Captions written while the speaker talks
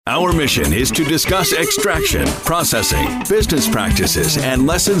Our mission is to discuss extraction, processing, business practices, and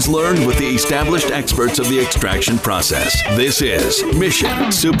lessons learned with the established experts of the extraction process. This is Mission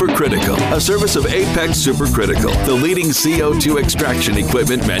Supercritical, a service of Apex Supercritical, the leading CO2 extraction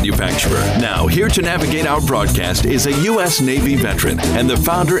equipment manufacturer. Now, here to navigate our broadcast is a U.S. Navy veteran and the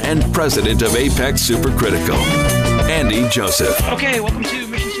founder and president of Apex Supercritical, Andy Joseph. Okay, welcome to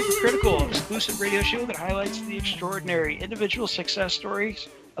Mission Supercritical, an exclusive radio show that highlights the extraordinary individual success stories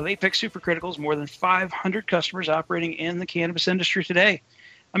of Apex Supercritical's more than 500 customers operating in the cannabis industry today.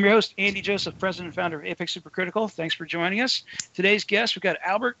 I'm your host, Andy Joseph, president and founder of Apex Supercritical. Thanks for joining us. Today's guest, we've got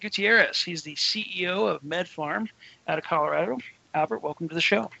Albert Gutierrez. He's the CEO of MedPharm out of Colorado. Albert, welcome to the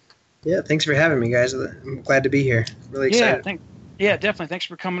show. Yeah, thanks for having me, guys. I'm glad to be here. Really excited. Yeah, definitely. Thanks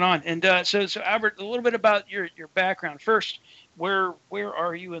for coming on. And so Albert, a little bit about your background. First, where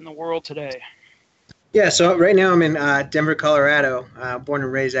are you in the world today? Yeah, so right now I'm in Denver, Colorado, born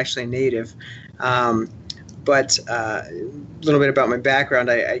and raised, actually a native. But a little bit about my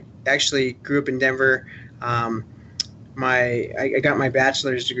background. I actually grew up in Denver. I got my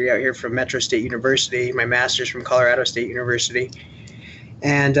bachelor's degree out here from Metro State University, my master's from Colorado State University.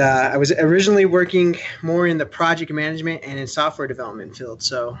 And I was originally working more in the project management and in software development field.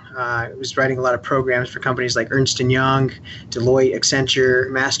 So I was writing a lot of programs for companies like Ernst Young, Deloitte, Accenture,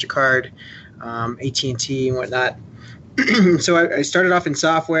 MasterCard, AT&T and whatnot. So I started off in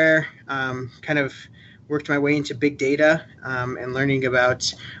software, kind of worked my way into big data and learning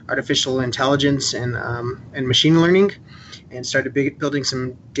about artificial intelligence and machine learning, and started building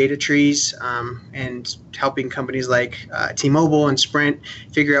some data trees and helping companies like T-Mobile and Sprint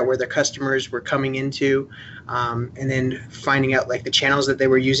figure out where their customers were coming into, and then finding out like the channels that they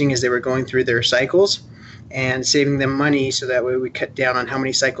were using as they were going through their cycles, and saving them money so that way we cut down on how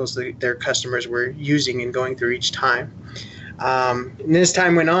many cycles their customers were using and going through each time. And as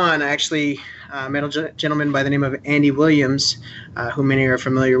time went on, I actually met a gentleman by the name of Andy Williams, who many are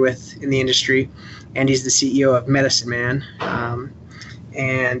familiar with in the industry. Andy's the CEO of Medicine Man.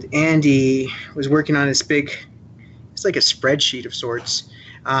 And Andy was working on this big, it's like a spreadsheet of sorts.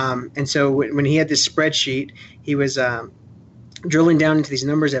 And so when he had this spreadsheet, he was drilling down into these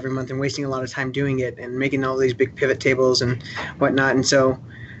numbers every month and wasting a lot of time doing it and making all these big pivot tables and whatnot. And so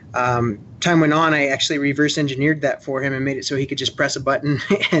time went on, I actually reverse engineered that for him and made it so he could just press a button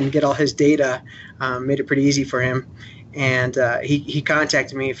and get all his data, made it pretty easy for him. And he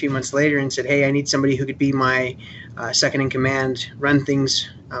contacted me a few months later and said, hey, I need somebody who could be my second in command, run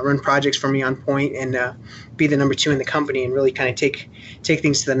projects for me on point, and be the number two in the company and really kind of take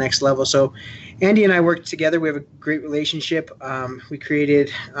things to the next level. So Andy and I worked together. We have a great relationship. We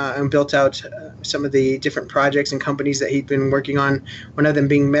created and built out some of the different projects and companies that he'd been working on, one of them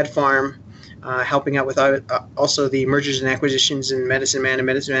being MedPharm, helping out with also the mergers and acquisitions in Medicine Man and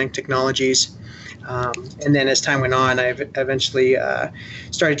Medicine Man Technologies. And then as time went on, I eventually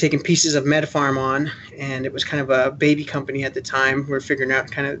started taking pieces of MedPharm on, and it was kind of a baby company at the time. We were figuring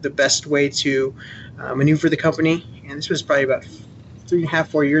out kind of the best way to maneuver the company, and this was probably about 3.5,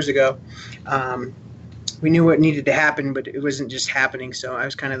 4 years ago. We knew what needed to happen, but it wasn't just happening, so I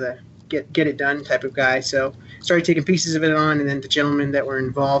was kind of the get it done type of guy. So started taking pieces of it on, and then the gentlemen that were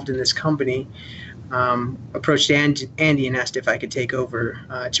involved in this company approached Andy and asked if I could take over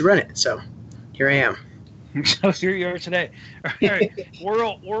to run it. So here I am. So here you are today. All right,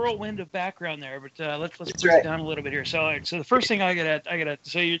 whirlwind of background there, but let's break it down a little bit here. So the first thing I gotta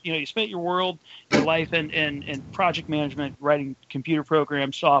say, you spent your life in project management, writing computer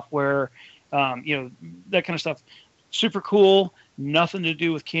programs, software, that kind of stuff. Super cool. Nothing to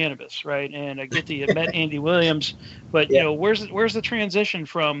do with cannabis, right? And I get that you met Andy Williams, but where's the transition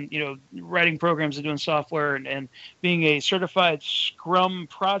from writing programs and doing software and being a certified Scrum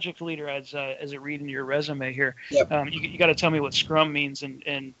project leader, as it read in your resume here? Yep. You got to tell me what Scrum means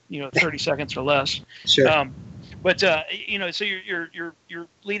in 30 seconds or less. Sure. So you're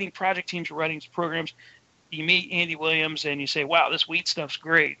leading project teams, you're writing programs. You meet Andy Williams and you say, wow, this weed stuff's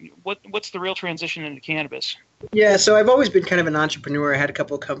great. What's the real transition into cannabis? Yeah, so I've always been kind of an entrepreneur. I had a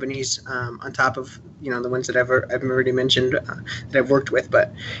couple of companies on top of the ones that I've already mentioned that I've worked with.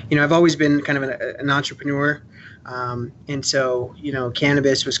 But I've always been kind of an entrepreneur, and so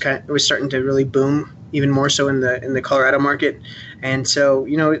cannabis was starting to really boom, even more so in the Colorado market. And so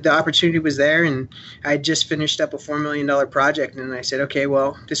the opportunity was there, and I had just finished up a $4 million project, and I said, okay,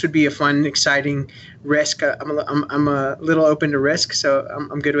 well, this would be a fun, exciting risk. I'm a little open to risk, so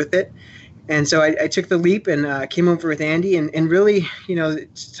I'm good with it. And so I took the leap and came over with Andy and really, to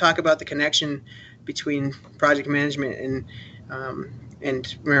talk about the connection between project management and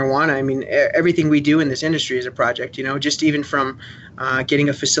and marijuana. I mean, everything we do in this industry is a project, just even from getting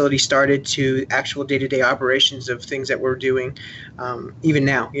a facility started to actual day-to-day operations of things that we're doing, even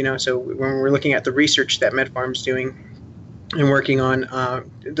now, so when we're looking at the research that MedPharm's doing and working on,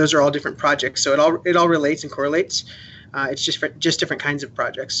 those are all different projects. So it all relates and correlates. It's just different kinds of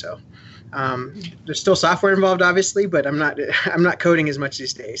projects. So there's still software involved, obviously, but I'm not coding as much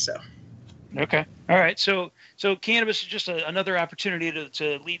these days. So. Okay. All right. So cannabis is just another opportunity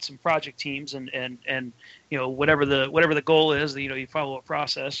to lead some project teams and whatever the goal is, you follow a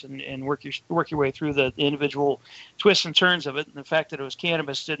process and work your way through the individual twists and turns of it. And the fact that it was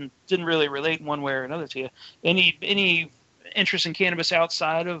cannabis didn't really relate in one way or another to you. Any interest in cannabis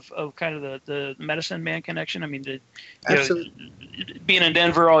outside of kind of the medicine man connection? I mean, being in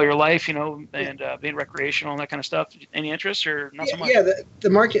Denver all your life, and being recreational and that kind of stuff. Any interest or not so much? Yeah, the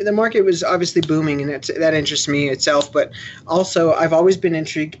market was obviously booming, and that interests me itself. But also, I've always been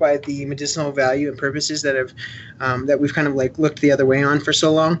intrigued by the medicinal value and purposes that we've kind of like looked the other way on for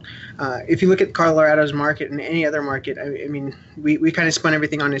so long. If you look at Colorado's market and any other market, I mean, we kind of spun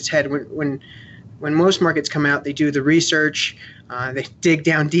everything on its head when most markets come out, they do the research, they dig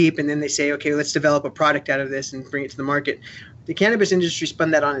down deep, and then they say, okay, let's develop a product out of this and bring it to the market. The cannabis industry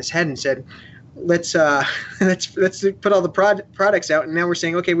spun that on its head and said, let's put all the products out, and now we're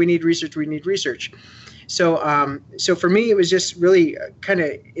saying, okay, we need research. So for me, it was just really kind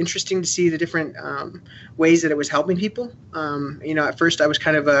of interesting to see the different ways that it was helping people. At first I was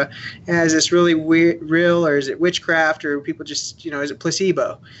kind of is this really real, or is it witchcraft, or people just, is it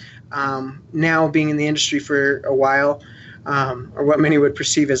placebo? Now being in the industry for a while, or what many would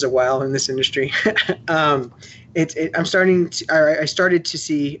perceive as a while in this industry, I started to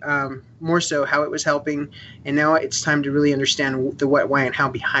see more so how it was helping, and now it's time to really understand the what, why, and how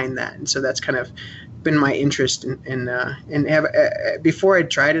behind that. And so that's kind of been my interest before I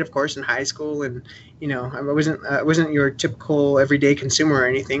tried it, of course, in high school, and I wasn't your typical everyday consumer or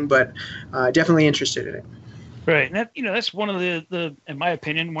anything, but definitely interested in it. Right, and that's one of the in my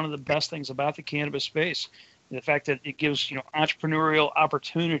opinion, one of the best things about the cannabis space, the fact that it gives entrepreneurial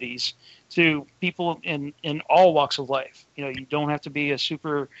opportunities to people in all walks of life. You don't have to be a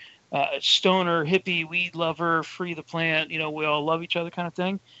super stoner, hippie, weed lover, free the plant. We all love each other kind of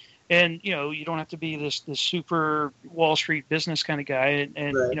thing, and you don't have to be this super Wall Street business kind of guy.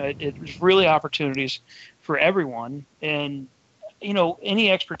 And right. It's really opportunities for everyone. And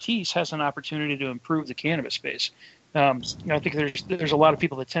any expertise has an opportunity to improve the cannabis space. I think there's a lot of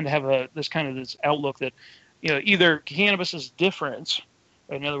people that tend to have this outlook that, either cannabis is different.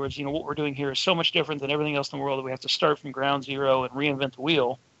 In other words, what we're doing here is so much different than everything else in the world that we have to start from ground zero and reinvent the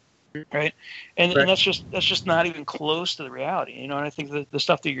wheel, right? And that's just not even close to the reality. And I think that the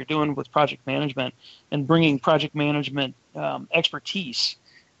stuff that you're doing with project management and bringing project management expertise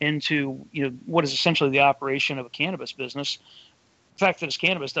into what is essentially the operation of a cannabis business. The fact that it's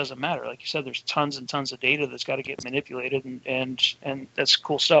cannabis doesn't matter. Like you said, there's tons and tons of data that's got to get manipulated, and that's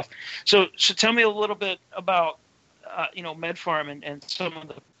cool stuff. So tell me a little bit about MedPharm and some of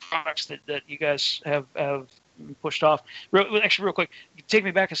the products that you guys have pushed off. Real quick, take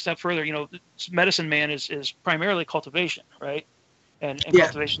me back a step further. Medicine Man is primarily cultivation, right? And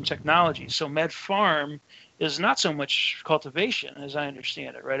cultivation technology. So MedPharm is not so much cultivation, as I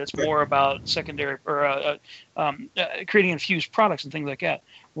understand it, right? It's more about secondary or creating infused products and things like that.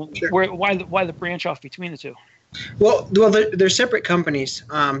 Sure. Why the branch off between the two? Well, they're separate companies.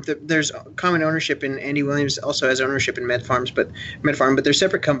 There's common ownership, and Andy Williams also has ownership in MedPharm, but they're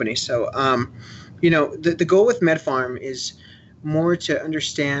separate companies. So, the goal with MedPharm is more to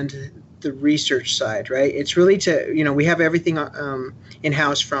understand the research side, right? It's really to, we have everything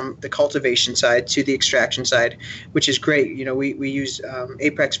in-house from the cultivation side to the extraction side, which is great. We use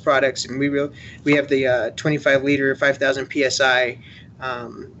Apex products, and we have the 25 liter, 5,000 PSI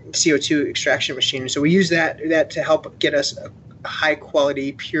CO2 extraction machine. So we use that to help get us a high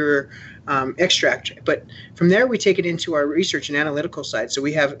quality, pure extract. But from there, we take it into our research and analytical side. So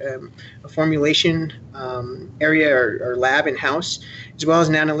we have a formulation area or lab in-house, as well as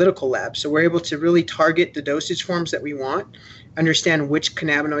an analytical lab. So we're able to really target the dosage forms that we want, understand which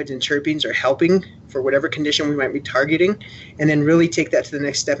cannabinoids and terpenes are helping for whatever condition we might be targeting, and then really take that to the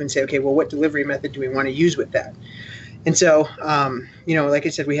next step and say, okay, well, what delivery method do we want to use with that? And so, like I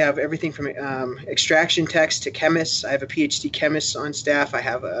said, we have everything from extraction techs to chemists. I have a PhD chemist on staff. I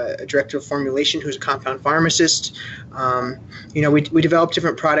have a director of formulation who's a compound pharmacist. We develop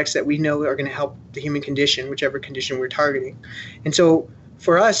different products that we know are going to help the human condition, whichever condition we're targeting. And so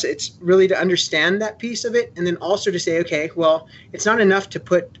for us, it's really to understand that piece of it, and then also to say, okay, well, it's not enough to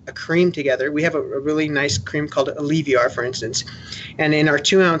put a cream together. We have a really nice cream called Alleviar, for instance, and in our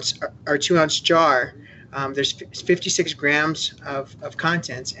 2-ounce jar, there's 56 grams of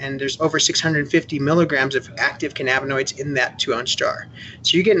contents, and there's over 650 milligrams of active cannabinoids in that 2-ounce jar.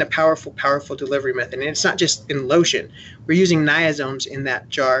 So you're getting a powerful delivery method, and it's not just in lotion. We're using niasomes in that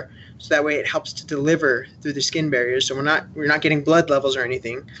jar, so that way it helps to deliver through the skin barriers. So we're not getting blood levels or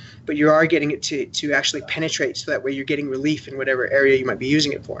anything, but you are getting it to actually penetrate, so that way you're getting relief in whatever area you might be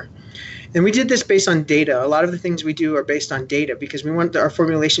using it for. And we did this based on data. A lot of the things we do are based on data, because we want our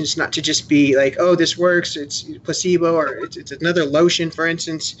formulations not to just be like, oh, this works, it's placebo, or it's another lotion, for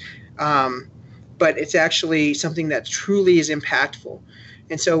instance, but it's actually something that truly is impactful.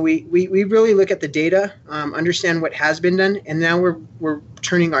 And so we really look at the data, understand what has been done, and now we're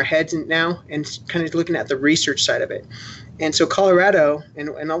turning our heads now and kind of looking at the research side of it. And so Colorado, and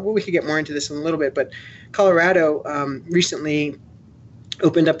we could get more into this in a little bit, but Colorado recently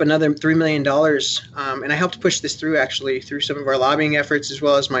opened up another $3 million, and I helped push this through, actually, through some of our lobbying efforts as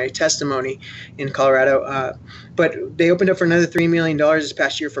well as my testimony in Colorado. But they opened up for another $3 million this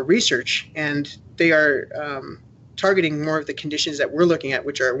past year for research, and they are targeting more of the conditions that we're looking at,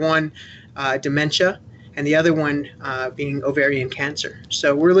 which are one, dementia, and the other one being ovarian cancer.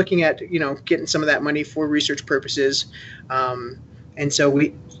 So we're looking at, getting some of that money for research purposes, and so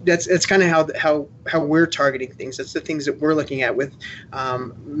that's kind of how we're targeting things. That's the things that we're looking at with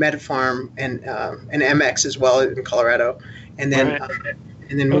MedPharm and MX as well in Colorado, and then right.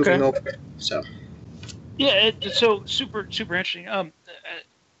 And then moving over. So yeah, it's so super interesting. I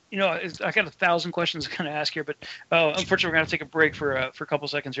got 1,000 questions to kind of ask here, but unfortunately, we're going to take a break for a couple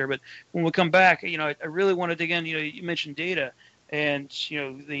seconds here. But when we come back, I really want to dig in. You mentioned data, and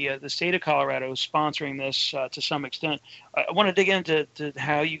the state of Colorado is sponsoring this to some extent. I want to dig into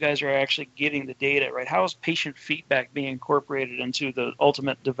how you guys are actually getting the data, right? How is patient feedback being incorporated into the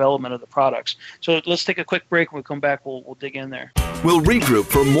ultimate development of the products? So let's take a quick break. When we come back, we'll dig in there. We'll regroup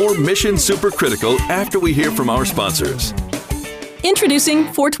for more Mission Supercritical after we hear from our sponsors. Introducing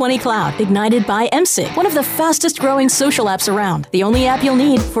 420 Cloud, ignited by MSIG, one of the fastest growing social apps around. The only app you'll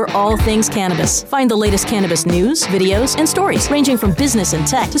need for all things cannabis. Find the latest cannabis news, videos, and stories, ranging from business and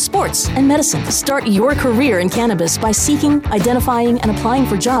tech to sports and medicine. Start your career in cannabis by seeking, identifying, and applying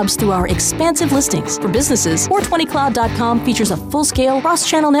for jobs through our expansive listings. For businesses, 420cloud.com features a full-scale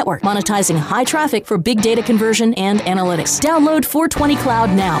cross-channel network, monetizing high traffic for big data conversion and analytics. Download 420 Cloud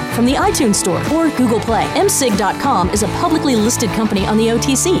now from the iTunes Store or Google Play. MSIG.com is a publicly listed company on the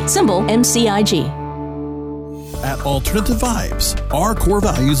OTC, symbol MCIG. At Alternative Vibes, our core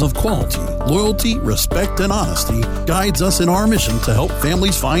values of quality, loyalty, respect, and honesty guides us in our mission to help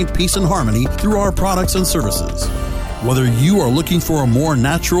families find peace and harmony through our products and services. Whether you are looking for a more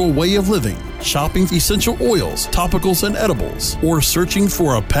natural way of living, shopping essential oils, topicals, and edibles, or searching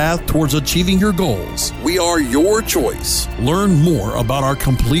for a path towards achieving your goals, we are your choice. Learn more about our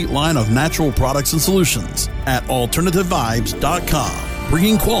complete line of natural products and solutions at AlternativeVibes.com.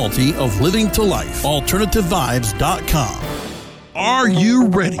 Bringing quality of living to life. AlternativeVibes.com. Are you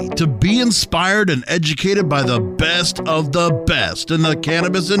ready to be inspired and educated by the best of the best in the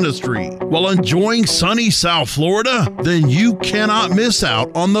cannabis industry while enjoying sunny South Florida? Then you cannot miss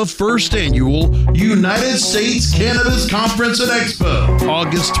out on the first annual United States Cannabis Conference and Expo,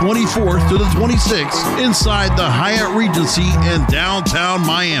 August 24th to the 26th, inside the Hyatt Regency in downtown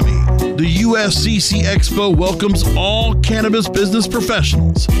Miami. The USCC Expo welcomes all cannabis business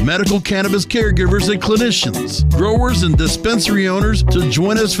professionals, medical cannabis caregivers and clinicians, growers and dispensary owners to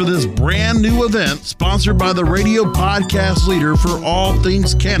join us for this brand new event sponsored by the radio podcast leader for all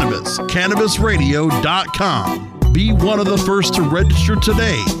things cannabis, cannabisradio.com. Be one of the first to register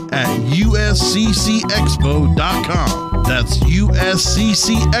today at usccexpo.com. That's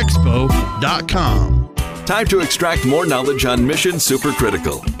usccexpo.com. Time to extract more knowledge on Mission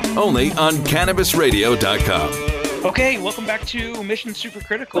Supercritical, only on cannabisradio.com. Okay, welcome back to Mission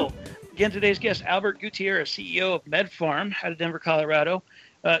Supercritical. Again, today's guest, Albert Gutierrez, CEO of MedPharm out of Denver, Colorado.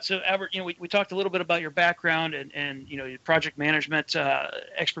 So, Albert, we talked a little bit about your background and your project management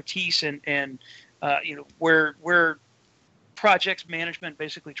expertise and where project management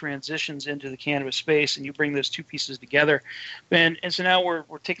basically transitions into the cannabis space, and you bring those two pieces together. And so now we're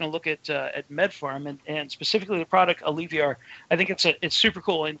taking a look at MedPharm and specifically the product Alleviar. I think it's super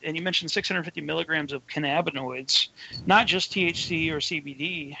cool. And you mentioned 650 milligrams of cannabinoids, not just THC or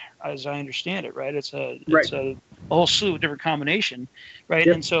CBD, as I understand it, right? It's a whole slew of different combination, right?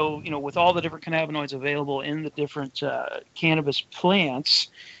 Yep. And so, with all the different cannabinoids available in the different cannabis plants,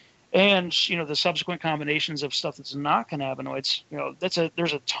 and the subsequent combinations of stuff that's not cannabinoids.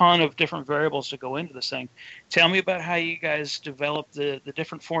 There's a ton of different variables to go into this thing. Tell me about how you guys develop the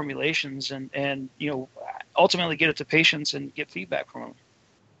different formulations and ultimately get it to patients and get feedback from them.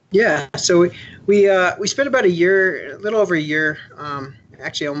 Yeah, so we spent about a little over a year,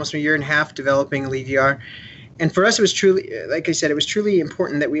 actually almost a year and a half developing Alleviar. And for us, it was truly, like I said, it was truly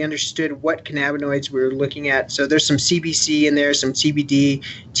important that we understood what cannabinoids we were looking at. So there's some CBC in there, some CBD,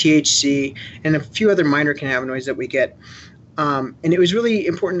 THC, and a few other minor cannabinoids that we get. And it was really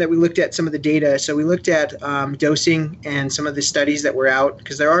important that we looked at some of the data. So we looked at dosing and some of the studies that were out,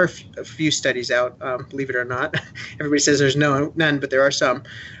 because there are a few studies out, believe it or not. Everybody says there's none, but there are some.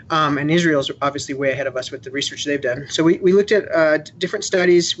 And Israel's obviously way ahead of us with the research they've done. So we looked at different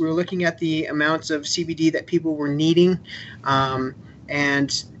studies. We were looking at the amounts of CBD that people were needing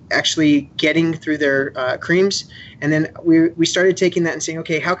and actually getting through their creams. And then we started taking that and saying,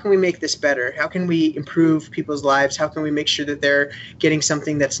 okay, how can we make this better? How can we improve people's lives? How can we make sure that they're getting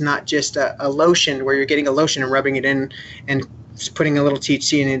something that's not just a lotion, where you're getting a lotion and rubbing it in and putting a little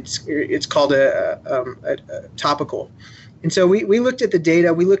THC in? It's called a topical. And so we looked at the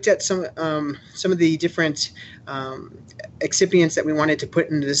data. We looked at some of the different excipients that we wanted to put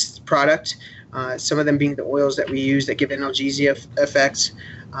into this product. Some of them being the oils that we use that give analgesia effects.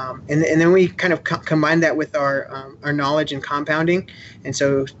 And then we kind of combined that with our knowledge in compounding. And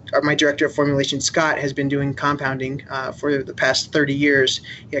so my director of formulation, Scott, has been doing compounding for the past 30 years.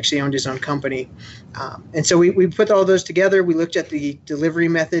 He actually owned his own company. And so we put all those together. We looked at the delivery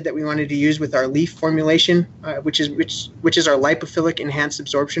method that we wanted to use with our leaf formulation, which is our lipophilic enhanced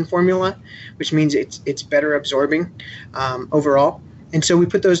absorption formula, which means it's better absorbing overall. And so we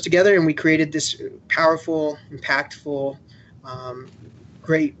put those together and we created this powerful, impactful,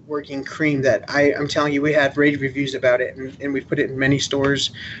 great working cream that I'm telling you, we had rave reviews about it, and we've put it in many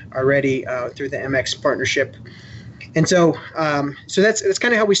stores already through the MX partnership. And so that's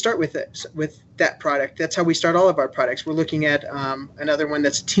kind of how we start with that product. That's how we start all of our products. We're looking at another one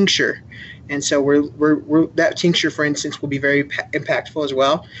that's a tincture, and so we're that tincture, for instance, will be very impactful as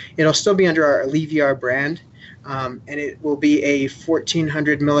well. It'll still be under our Alleviar brand. And it will be a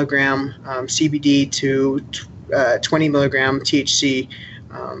 1,400 milligram CBD to 20 milligram THC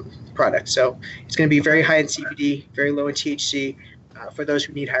product. So it's going to be very high in CBD, very low in THC for those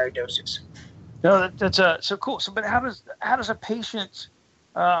who need higher doses. No, that's so cool. So, but how does a patient,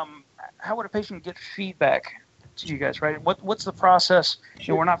 how would a patient get feedback to you guys, right? What's the process?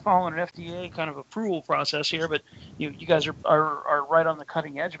 We're not following an FDA kind of approval process here, but you guys are right on the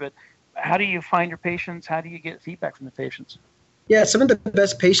cutting edge of it. How do you find your patients? How do you get feedback from the patients? Yeah, some of the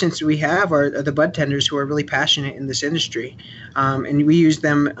best patients we have are the bud tenders who are really passionate in this industry. And we use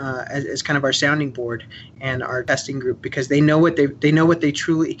them as kind of our sounding board and our testing group, because they know what they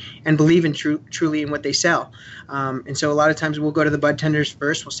truly and believe in truly in what they sell. And so a lot of times we'll go to the bud tenders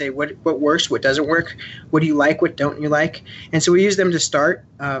first. We'll say what works, what doesn't work, what do you like, what don't you like. And so we use them to start.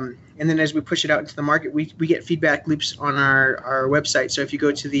 And then as we push it out into the market, we get feedback loops on our website. So if you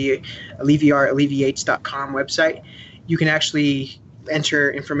go to the alleviates.com website, you can actually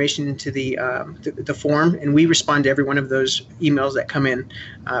enter information into the form, and we respond to every one of those emails that come in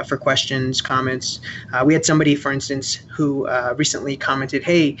for questions, comments. We had somebody, for instance, who recently commented,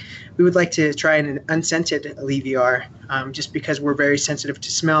 "Hey, we would like to try an unscented Alleviar just because we're very sensitive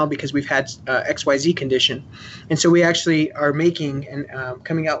to smell because we've had XYZ condition." And so we actually are making and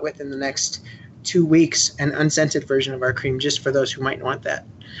coming out with in the next 2 weeks an unscented version of our cream just for those who might want that.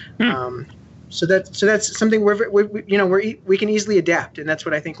 So that's something we can easily adapt, and that's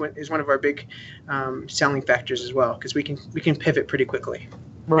what I think is one of our big selling factors as well, because we can pivot pretty quickly.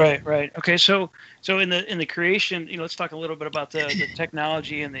 Right. Okay, so in the creation, let's talk a little bit about the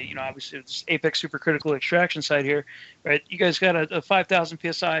technology and the obviously it's Apex supercritical extraction side here, right? You guys got a 5,000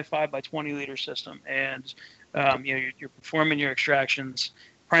 psi 5x20 liter system, and you're performing your extractions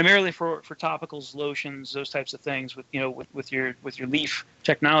primarily for topicals, lotions, those types of things with your leaf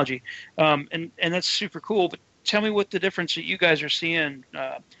technology, and that's super cool. But tell me what the difference that you guys are seeing,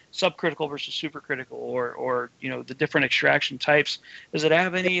 subcritical versus supercritical, or the different extraction types. Does it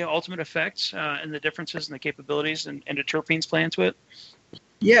have any ultimate effects in the differences in the capabilities and the terpenes play into it?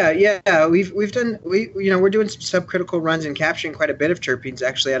 Yeah. We're doing some subcritical runs and capturing quite a bit of terpenes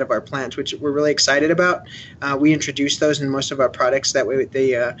actually out of our plants, which we're really excited about. We introduce those in most of our products. That way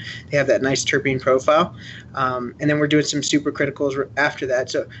they have that nice terpene profile. And then we're doing some supercriticals after that.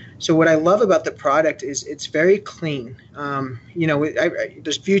 So what I love about the product is it's very clean.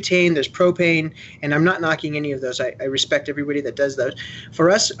 There's butane, there's propane, and I'm not knocking any of those. I respect everybody that does those. For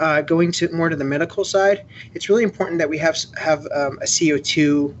us, going more to the medical side, it's really important that we have a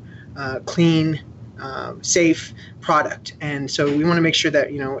CO2 clean, safe product. And so we want to make sure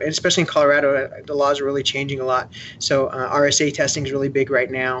that, especially in Colorado, the laws are really changing a lot. So RSA testing is really big right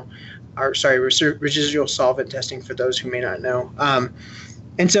now. Residual solvent testing, for those who may not know.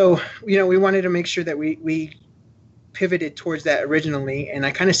 And so, we wanted to make sure that we pivoted towards that originally. And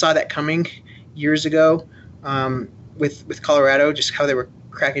I kind of saw that coming years ago with Colorado, just how they were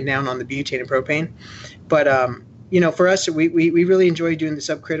cracking down on the butane and propane. But, for us, we really enjoy doing the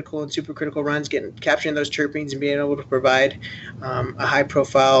subcritical and supercritical runs, capturing those terpenes and being able to provide a high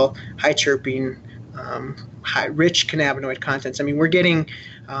profile, high terpene, rich cannabinoid contents. I mean, we're getting,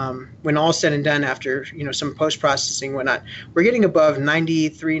 when all said and done, after some post-processing, whatnot, we're getting above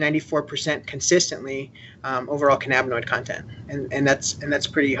 93, 94% consistently overall cannabinoid content, and that's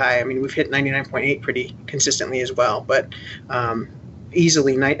pretty high. I mean, we've hit 99.8 pretty consistently as well, but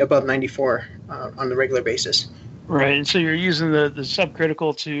easily above 94 on the regular basis. Right, and so you're using the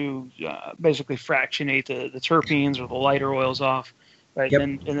subcritical to basically fractionate the terpenes or the lighter oils off, right? Yep.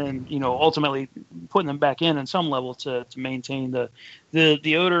 And then ultimately putting them back in some level to maintain the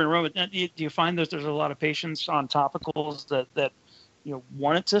odor and aroma. Now, do you find that there's a lot of patients on topicals that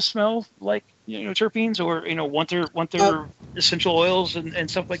want it to smell like terpenes, or want their essential oils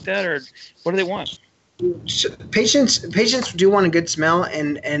and stuff like that, or what do they want? So patients do want a good smell,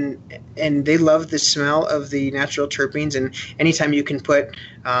 and they love the smell of the natural terpenes. And anytime you can put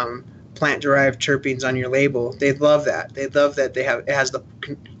plant-derived terpenes on your label, they love that. They love that it has the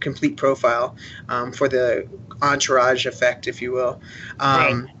complete profile for the entourage effect, if you will.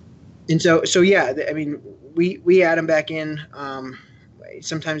 Right. And so yeah, I mean, we add them back in.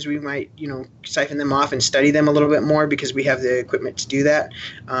 Sometimes we might, siphon them off and study them a little bit more because we have the equipment to do that,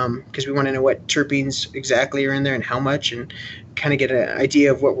 because we want to know what terpenes exactly are in there and how much, and kind of get an idea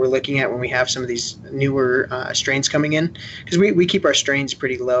of what we're looking at when we have some of these newer strains coming in. Because we keep our strains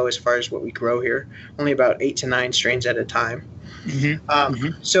pretty low as far as what we grow here, only about 8 to 9 strains at a time.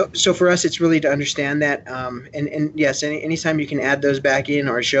 Mm-hmm. So for us, it's really to understand that, and yes, anytime you can add those back in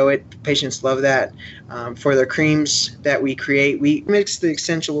or show it, patients love that. For the creams that we create, we mix the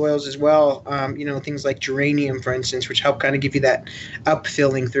essential oils as well. Things like geranium, for instance, which help kind of give you that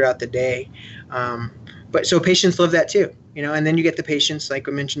upfilling throughout the day. But so patients love that too. And then you get the patients, like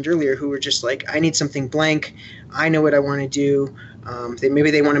I mentioned earlier, who are just like, I need something blank. I know what I want to do.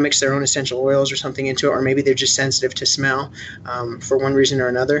 Maybe they want to mix their own essential oils or something into it, or maybe they're just sensitive to smell for one reason or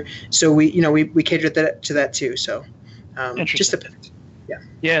another. So we cater to that too. So just a bit.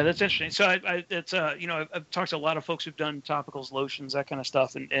 Yeah, that's interesting. So I've talked to a lot of folks who've done topicals, lotions, that kind of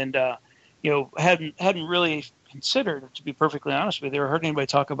stuff, and hadn't really considered, to be perfectly honest with you, they never heard anybody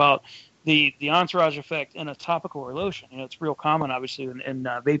talk about the entourage effect in a topical or lotion. It's real common, obviously, in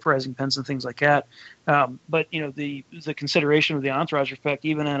vaporizing pens and things like that. But the consideration of the entourage effect,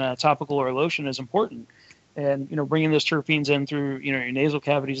 even in a topical or a lotion, is important. And bringing those terpenes in through your nasal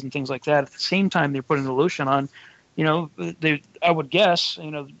cavities and things like that. At the same time, they're putting the lotion on. I would guess,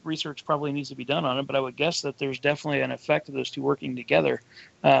 research probably needs to be done on it, but I would guess that there's definitely an effect of those two working together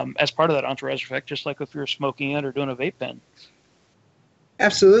as part of that entourage effect, just like if you're smoking it or doing a vape pen.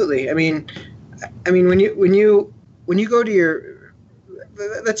 Absolutely. I mean, when you go to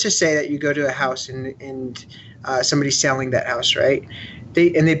let's just say that you go to a house and somebody's selling that house, right?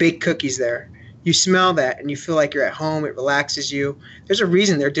 They bake cookies there. You smell that and you feel like you're at home. It relaxes you. There's a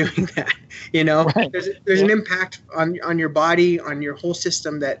reason they're doing that. Right. There's an impact on your body, on your whole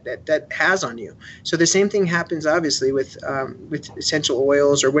system that has on you. So the same thing happens obviously with essential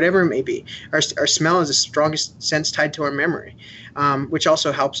oils or whatever it may be. Our smell is the strongest sense tied to our memory, which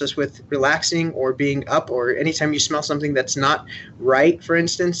also helps us with relaxing or being up, or anytime you smell something that's not right. For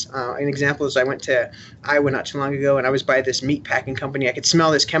instance, an example is I went to Iowa not too long ago and I was by this meat packing company. I could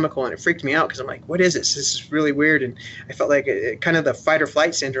smell this chemical and it freaked me out because I'm like, what is this? This is really weird. And I felt like kind of the fight or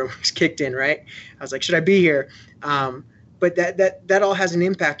flight syndrome was kicked in, right? I was like, should I be here? But that all has an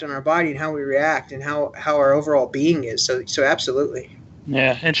impact on our body and how we react and how our overall being is. So absolutely.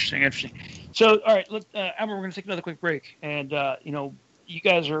 Yeah, interesting. So, all right, Albert, we're going to take another quick break. And, you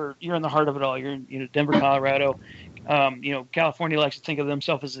guys you're in the heart of it all. You're in Denver, Colorado. California likes to think of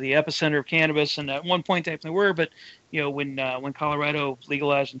themselves as the epicenter of cannabis, and at one point they definitely were. But when Colorado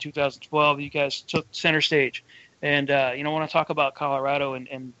legalized in 2012, you guys took center stage. And I want to talk about Colorado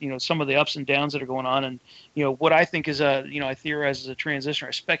and some of the ups and downs that are going on, and what I think is I theorize as a transition, or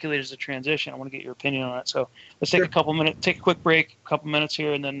I speculate as a transition. I want to get your opinion on it. So let's take take a quick break, a couple minutes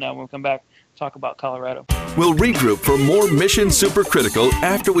here, and then we'll come back. Talk about Colorado. We'll regroup for more Mission Supercritical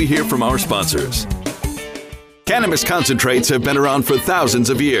after we hear from our sponsors. Cannabis concentrates have been around for thousands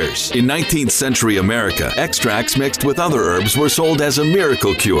of years. In 19th century America, extracts mixed with other herbs were sold as a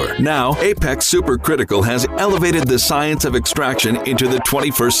miracle cure. Now, Apex Supercritical has elevated the science of extraction into the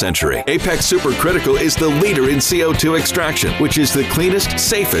 21st century. Apex Supercritical is the leader in CO2 extraction, which is the cleanest,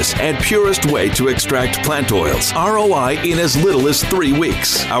 safest, and purest way to extract plant oils. ROI in as little as 3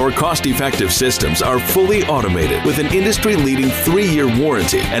 weeks. Our cost-effective systems are fully automated with an industry-leading 3-year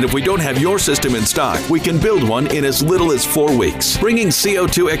warranty. And if we don't have your system in stock, we can build one in as little as 4 weeks. Bringing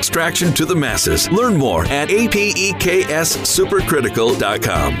CO2 extraction to the masses. Learn more at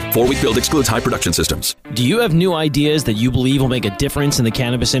apexsupercritical.com. 4-week build excludes high production systems. Do you have new ideas that you believe will make a difference in the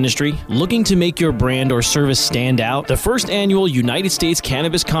cannabis industry? Looking to make your brand or service stand out? The first annual United States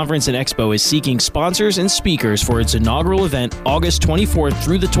Cannabis Conference and Expo is seeking sponsors and speakers for its inaugural event August 24th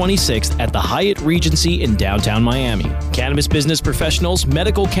through the 26th at the Hyatt Regency in downtown Miami. Cannabis business professionals,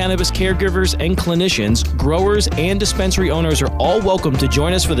 medical cannabis caregivers, and clinicians, growers, and dispensary owners are all welcome to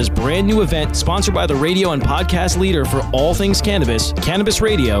join us for this brand new event sponsored by the radio and podcast leader for all things cannabis,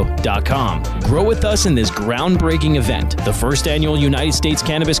 cannabisradio.com. Grow with us in this groundbreaking event, the first annual United States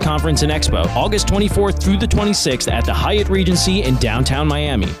Cannabis Conference and Expo, August 24th through the 26th at the Hyatt Regency in downtown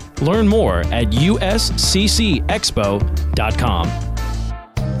Miami. Learn more at usccexpo.com.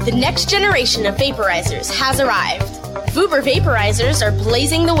 The next generation of vaporizers has arrived. Vuber vaporizers are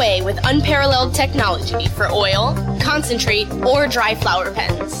blazing the way with unparalleled technology for oil, concentrate, or dry flower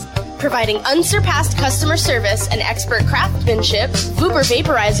pens. Providing unsurpassed customer service and expert craftsmanship, Vuber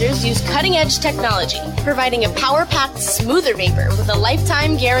vaporizers use cutting-edge technology, providing a power-packed, smoother vapor with a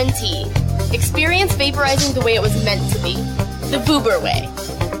lifetime guarantee. Experience vaporizing the way it was meant to be. The Vuber way.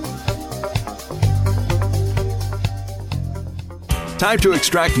 Time to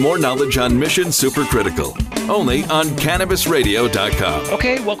extract more knowledge on Mission Supercritical. Only on cannabisradio.com.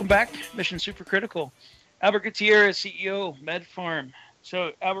 Okay, welcome back. Mission Supercritical. Albert Gutierrez, CEO, MedPharm.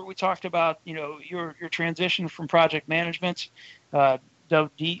 So, Albert, we talked about, your transition from project management, dug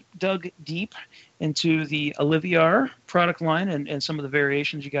deep into the Aliviar product line and some of the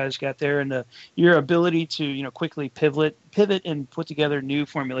variations you guys got there, and your ability to quickly pivot and put together new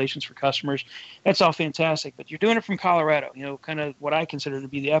formulations for customers. That's all fantastic. But you're doing it from Colorado, kind of what I consider to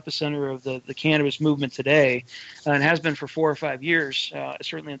be the epicenter of the cannabis movement today, and has been for 4 or 5 years,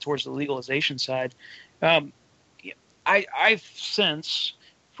 certainly towards the legalization side. I sense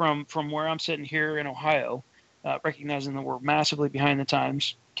from where I'm sitting here in Ohio, recognizing that we're massively behind the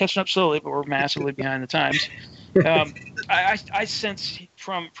times, catching up slowly, but we're massively behind the times. I sense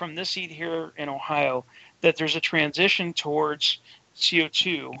from this seat here in Ohio that there's a transition towards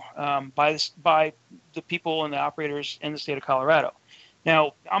CO2 by the people and the operators in the state of Colorado.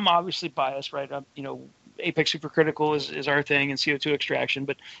 Now, I'm obviously biased, right? Apex Supercritical is our thing in CO2 extraction,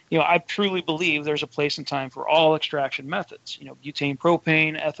 but I truly believe there's a place and time for all extraction methods. Butane,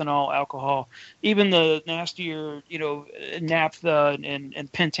 propane, ethanol, alcohol, even the nastier, naphtha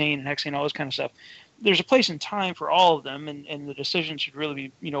and pentane and hexane, all this kind of stuff. There's a place and time for all of them, and the decision should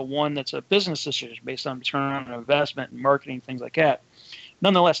really be one that's a business decision based on return on investment and marketing, things like that.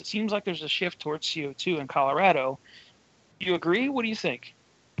 Nonetheless, it seems like there's a shift towards CO2 in Colorado. You agree? What do you think?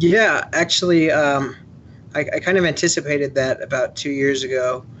 Yeah, actually, I kind of anticipated that about 2 years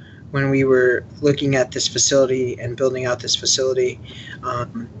ago when we were looking at this facility and building out this facility.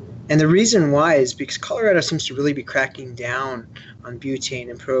 And the reason why is because Colorado seems to really be cracking down on butane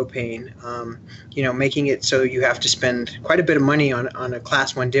and propane, making it so you have to spend quite a bit of money on a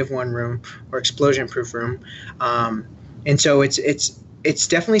Class 1 Div 1 room or explosion-proof room. And so it's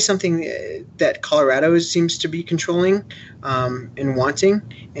definitely something that Colorado seems to be controlling and wanting.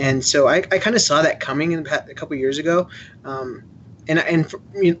 And so I kind of saw that coming a couple of years ago.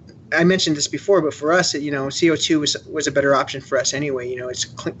 I mentioned this before, but for us, CO2 was a better option for us anyway.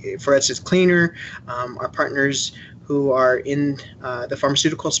 For us, it's cleaner. Our partners who are in the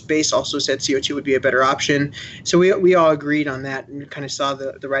pharmaceutical space also said CO2 would be a better option. So we all agreed on that and kind of saw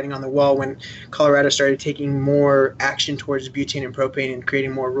the writing on the wall when Colorado started taking more action towards butane and propane and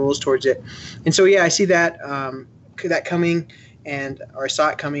creating more rules towards it. And so, I see that coming, or I saw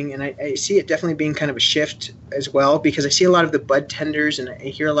it coming, and I see it definitely being kind of a shift as well, because I see a lot of the bud tenders and I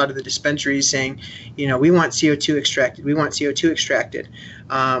hear a lot of the dispensaries saying, we want CO2 extracted. We want CO2 extracted.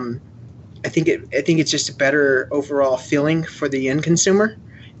 I think it's just a better overall feeling for the end consumer,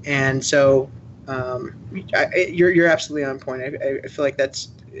 and so you're absolutely on point. I feel like that's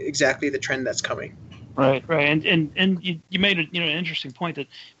exactly the trend that's coming. Right, and you made an interesting point that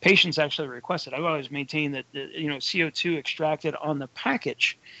patients actually requested. I've always maintained that CO2 extracted on the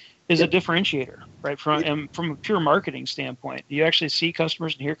package is a differentiator, right? From a pure marketing standpoint, do you actually see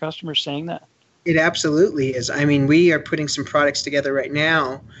customers and hear customers saying that? It absolutely is. I mean, we are putting some products together right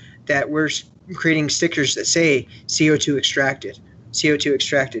now that we're creating stickers that say CO2 extracted,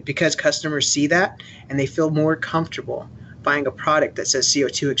 because customers see that and they feel more comfortable buying a product that says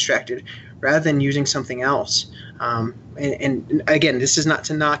CO2 extracted rather than using something else. And again, this is not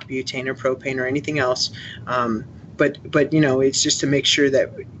to knock butane or propane or anything else. But it's just to make sure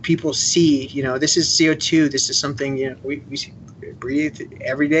that people see, this is CO2. This is something, we breathe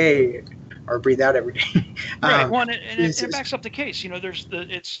every day or breathe out every day. Right. Well, and it backs up the case.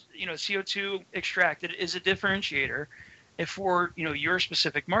 CO2 extracted is a differentiator for your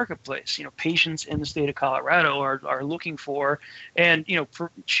specific marketplace. Patients in the state of Colorado are looking for and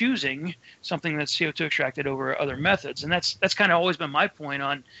for choosing something that's CO2 extracted over other methods, and that's kind of always been my point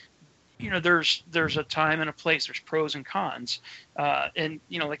on. There's a time and a place. There's pros and cons, and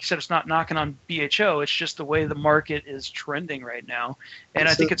like you said, it's not knocking on BHO. It's just the way the market is trending right now, and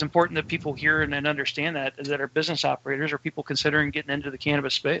I think it's important that people hear and understand that are business operators or people considering getting into the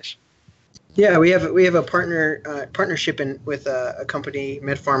cannabis space. Yeah, we have a partnership with a company,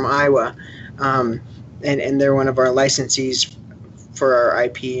 MedPharm Iowa, and they're one of our licensees for our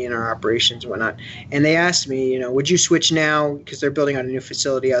IP and our operations and whatnot. And they asked me, would you switch now, because they're building out a new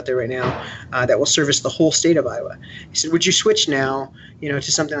facility out there right now that will service the whole state of Iowa. He said, would you switch now, to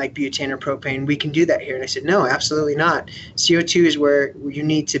something like butane or propane? We can do that here. And I said, no, absolutely not. CO2 is where you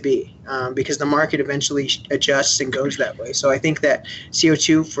need to be because the market eventually adjusts and goes that way. So I think that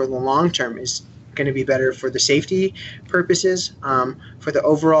CO2 for the long term is going to be better for the safety purposes, for the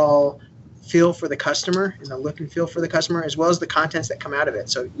overall feel for the customer and the look and feel for the customer, as well as the contents that come out of it.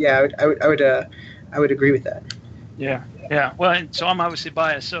 So yeah, I would agree with that. Yeah. Well, and so I'm obviously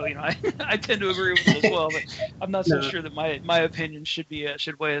biased, so I tend to agree with it as well. But I'm not so sure that my opinion should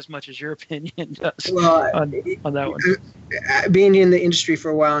weigh as much as your opinion does on that one. Being in the industry for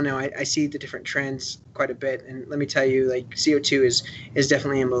a while now, I see the different trends quite a bit, and let me tell you, like CO2 is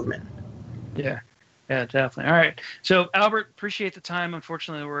definitely a movement. Yeah. Yeah, definitely. All right. So, Albert, appreciate the time.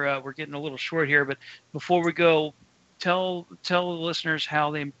 Unfortunately, we're getting a little short here, but before we go, tell the listeners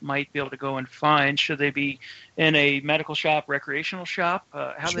how they might be able to go and find. Should they be in a medical shop, recreational shop?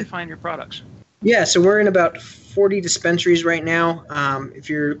 How do they find your products? Yeah, so we're in about 40 dispensaries right now. If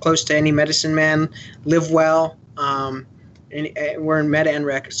you're close to any Medicine Man, Live Well, and we're in Meta and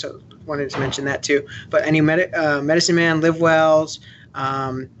Rec, so wanted to mention that too. But any Medicine Man, Live Wells.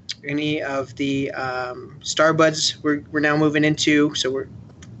 Any of the Starbuds we're now moving into, so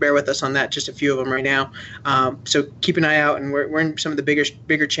bear with us on that. Just a few of them right now. So keep an eye out, and we're in some of the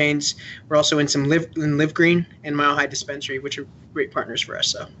bigger chains. We're also in some Live Green and Mile High Dispensary, which are great partners for us.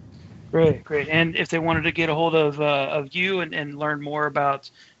 So great. And if they wanted to get a hold of you and learn more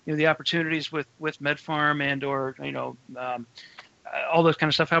about the opportunities with MedPharm and or all those kind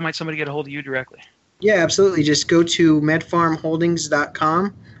of stuff, how might somebody get a hold of you directly? Yeah, absolutely. Just go to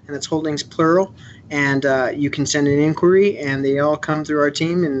medpharmholdings.com. And that's holdings plural, and you can send an inquiry, and they all come through our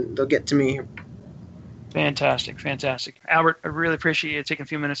team, and they'll get to me. Fantastic. Albert, I really appreciate you taking a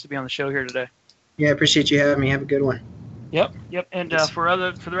few minutes to be on the show here today. Yeah, I appreciate you having me. Have a good one. Yep. And for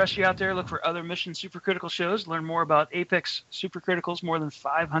the rest of you out there, look for other Mission Supercritical shows. Learn more about Apex Supercritical's more than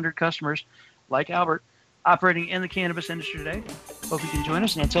 500 customers, like Albert, operating in the cannabis industry today. Hope you can join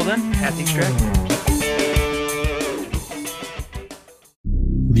us, and until then, happy extracting.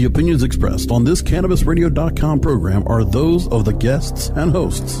 The opinions expressed on this CannabisRadio.com program are those of the guests and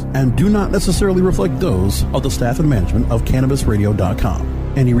hosts and do not necessarily reflect those of the staff and management of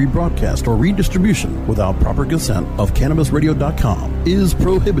CannabisRadio.com. Any rebroadcast or redistribution without proper consent of CannabisRadio.com is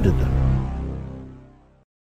prohibited.